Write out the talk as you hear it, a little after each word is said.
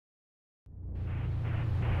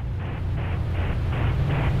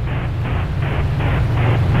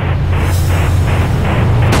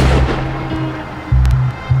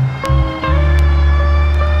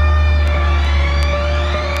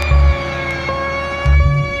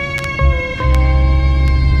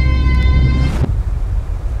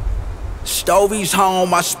Stovey's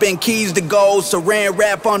home, I spin keys to gold, saran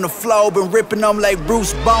wrap on the floor, been ripping them like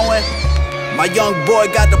Bruce Bowen. My young boy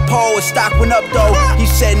got the pole, his stock went up though. He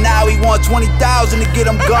said now he want 20,000 to get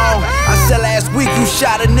him gone. I said last week you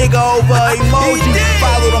shot a nigga over emoji.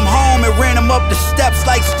 Followed him home and ran him up the steps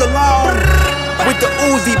like Stallone. With the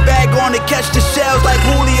Uzi bag on to catch the shells like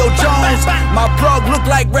Julio Jones. My plug look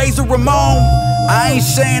like Razor Ramon. I ain't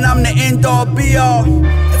saying I'm the end-all be-all.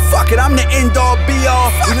 Fuck it, I'm the end-all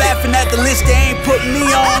be-all. You laughing at the list they ain't putting me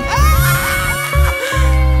on.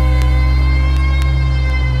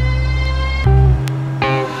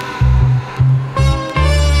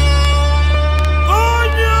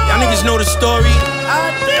 Y'all niggas know the story.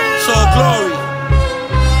 It's all glory.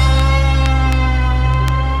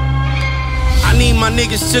 I need my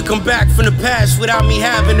niggas to come back from the past without me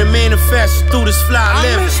having to manifest through this fly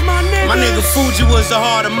living. My nigga Fuji was the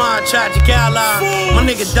heart of mine, tragic ally. My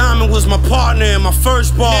nigga Diamond was my partner and my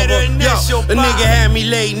first barber. Yo, the nigga had me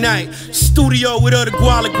late night. Studio with other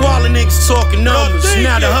Guala niggas talking numbers.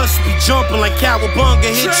 Now the hustle be jumping like Cowabunga.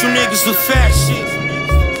 Hit you niggas with fat shit.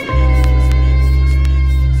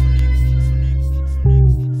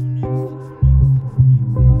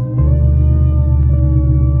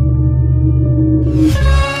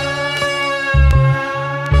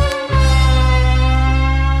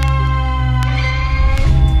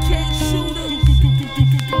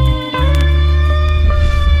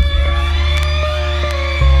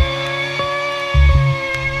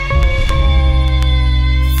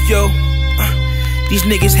 These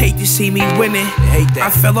niggas hate to see me winning. I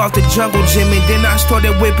fell off the jungle gym and then I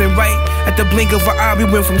started whipping right. At the blink of an eye, we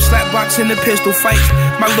went from slapboxing to pistol fights.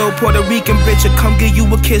 My little Puerto Rican bitch will come give you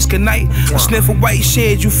a kiss goodnight. I sniff a white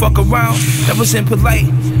shit, you fuck around, that was impolite.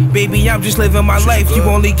 Baby, I'm just living my life. You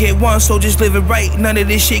only get one, so just live it right. None of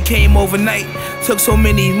this shit came overnight. Took so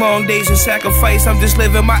many long days and sacrifice. I'm just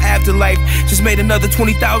living my afterlife. Just made another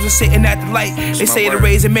 20,000 sitting at the light. They say to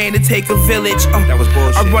raise a man to take a village.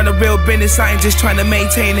 I run a real business, I ain't just trying to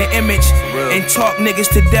maintain an image and talk niggas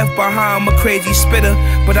to death by how I'm a crazy spitter.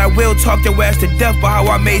 But I will talk your ass to death by how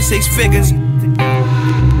I made 6 figures.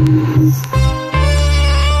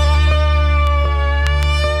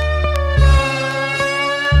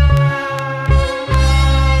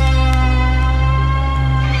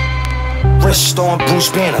 Wrist on Bruce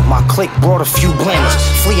Banner, my clique brought a few blammers.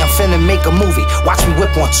 Flea, I'm finna make a movie, watch me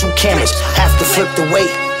whip on 2 cameras. Have to flip the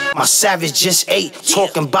weight, my savage just ate.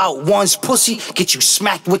 Talking about one's pussy, get you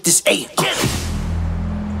smacked with this 8.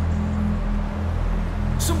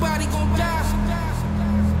 Somebody gon' die.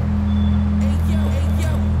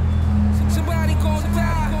 Somebody gon'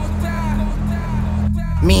 die.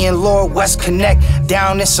 Me and Lord West connect,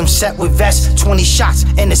 down in some set with vests. 20 shots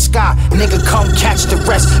in the sky, nigga come catch the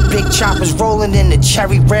rest. Big choppers rolling in the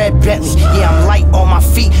cherry red Bentley. Yeah, I'm light on my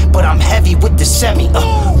feet, but I'm heavy with the semi.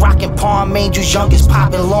 Rockin' Palm Angels, youngest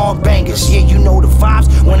poppin' long bangers. Yeah, you know the vibes,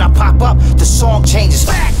 when I pop up, the song changes.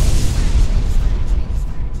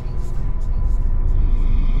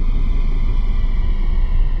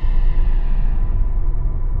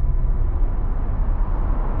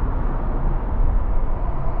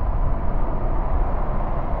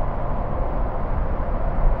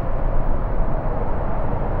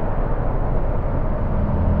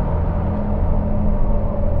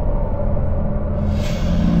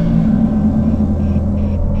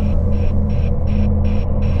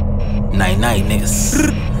 Night, niggas.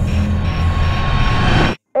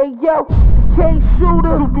 Hey yo, K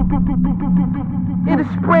shooter. It'll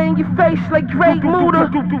spray in your face like Drake Muda.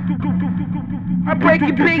 I break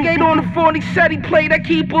your big 8 on the 40 SETI plate. I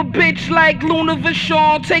keep a bitch like Luna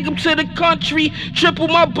Vachon. Take him to the country. Triple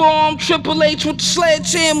my bomb. Triple H with the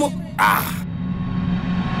sledgehammer.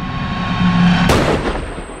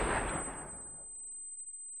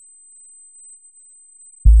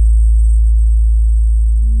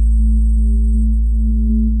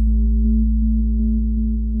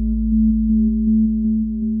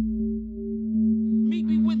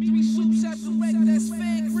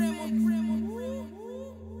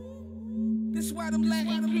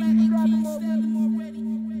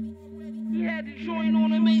 He had the joint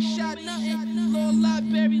on him, ain't shot nothing. Lord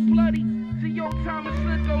Library bloody. Theo Thomas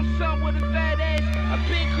Slick on son with a fat ass. I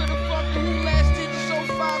been coulda fucked who last did so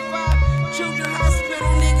 5'5". Children hospital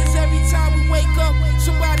niggas every time we wake up.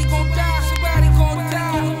 Somebody gon' die, somebody gon'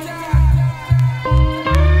 die.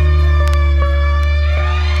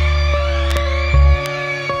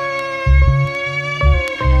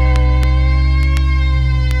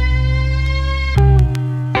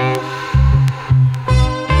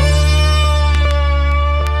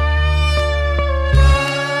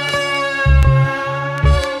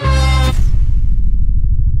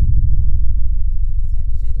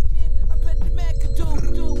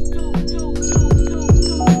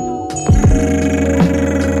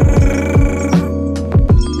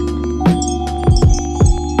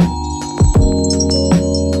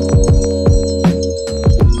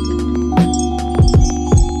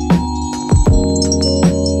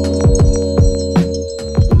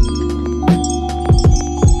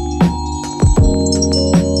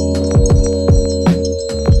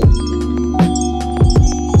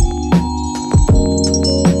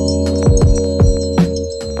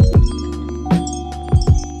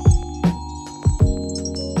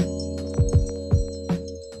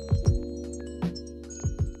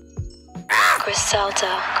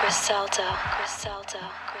 Griselda, Griselda, Griselda,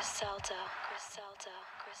 Griselda, Griselda,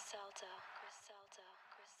 Griselda.